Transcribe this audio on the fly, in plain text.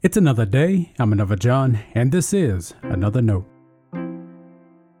It's another day. I'm another John, and this is Another Note.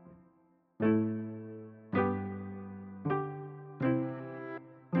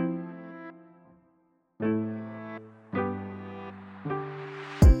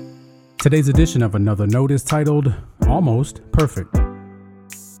 Today's edition of Another Note is titled Almost Perfect.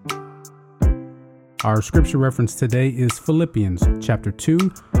 Our scripture reference today is Philippians chapter 2,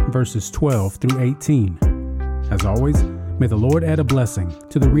 verses 12 through 18. As always, may the Lord add a blessing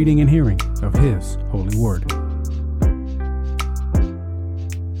to the reading and hearing of His holy word.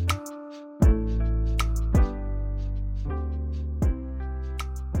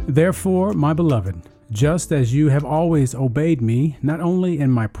 Therefore, my beloved, just as you have always obeyed me, not only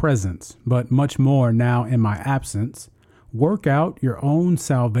in my presence, but much more now in my absence, work out your own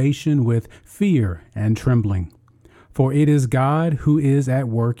salvation with fear and trembling. For it is God who is at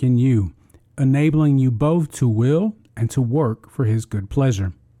work in you, enabling you both to will and to work for His good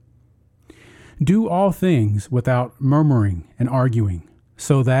pleasure. Do all things without murmuring and arguing,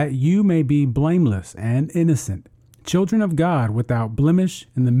 so that you may be blameless and innocent, children of God without blemish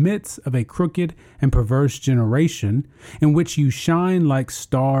in the midst of a crooked and perverse generation, in which you shine like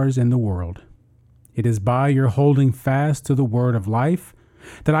stars in the world. It is by your holding fast to the word of life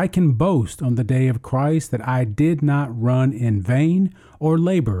that I can boast on the day of Christ that I did not run in vain or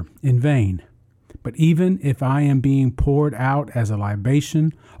labor in vain. But even if I am being poured out as a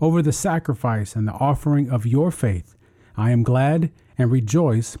libation over the sacrifice and the offering of your faith, I am glad and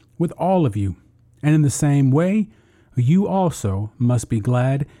rejoice with all of you. And in the same way, you also must be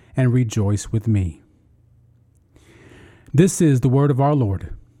glad and rejoice with me. This is the word of our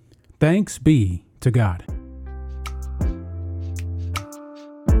Lord. Thanks be to God.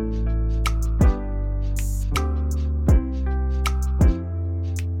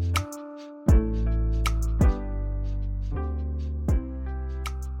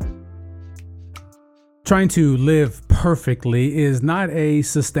 Trying to live perfectly is not a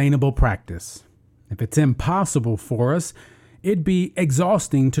sustainable practice. If it's impossible for us, it'd be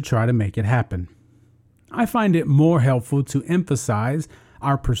exhausting to try to make it happen. I find it more helpful to emphasize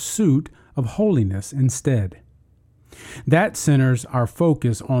our pursuit of holiness instead. That centers our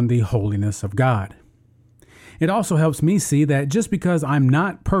focus on the holiness of God. It also helps me see that just because I'm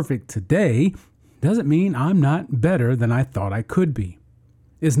not perfect today doesn't mean I'm not better than I thought I could be.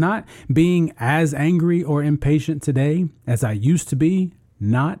 Is not being as angry or impatient today as I used to be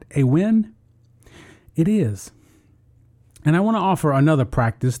not a win? It is. And I want to offer another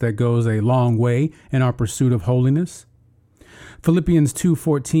practice that goes a long way in our pursuit of holiness. Philippians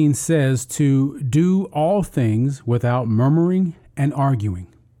 2:14 says to do all things without murmuring and arguing.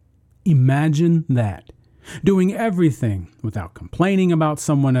 Imagine that. Doing everything without complaining about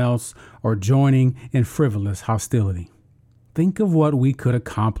someone else or joining in frivolous hostility. Think of what we could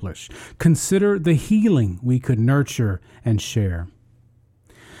accomplish. Consider the healing we could nurture and share.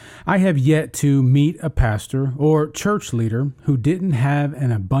 I have yet to meet a pastor or church leader who didn't have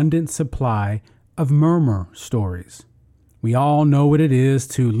an abundant supply of murmur stories. We all know what it is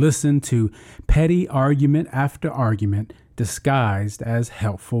to listen to petty argument after argument disguised as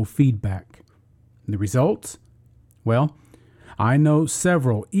helpful feedback. The results? Well, I know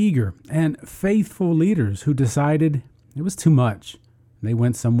several eager and faithful leaders who decided it was too much. They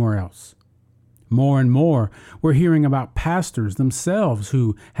went somewhere else. More and more, we're hearing about pastors themselves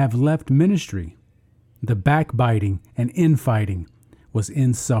who have left ministry. The backbiting and infighting was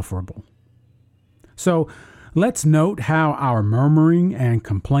insufferable. So let's note how our murmuring and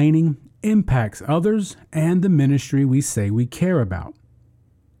complaining impacts others and the ministry we say we care about.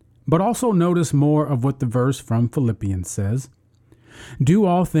 But also notice more of what the verse from Philippians says. Do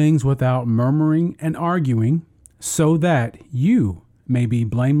all things without murmuring and arguing, so that you may be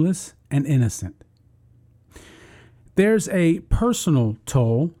blameless and innocent. There's a personal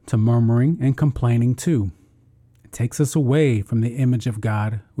toll to murmuring and complaining too. It takes us away from the image of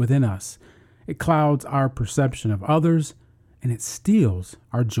God within us. It clouds our perception of others, and it steals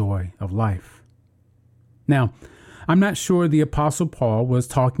our joy of life. Now, I'm not sure the Apostle Paul was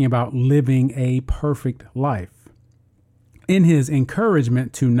talking about living a perfect life. In his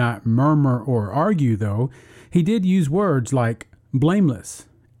encouragement to not murmur or argue, though, he did use words like blameless,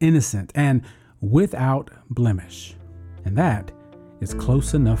 innocent, and without blemish. And that is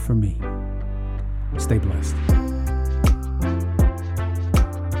close enough for me. Stay blessed.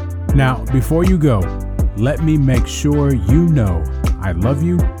 Now, before you go, let me make sure you know I love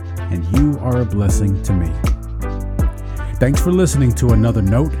you and you are a blessing to me. Thanks for listening to Another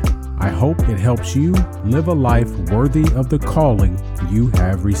Note. I hope it helps you live a life worthy of the calling you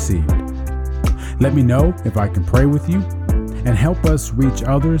have received. Let me know if I can pray with you. and help us reach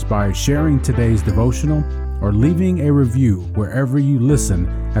others by sharing today's devotional or leaving a review wherever you listen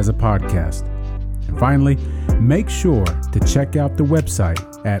as a podcast. And finally, make sure to check out the website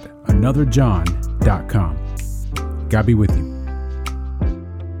at anotherjohn.com. God be with you.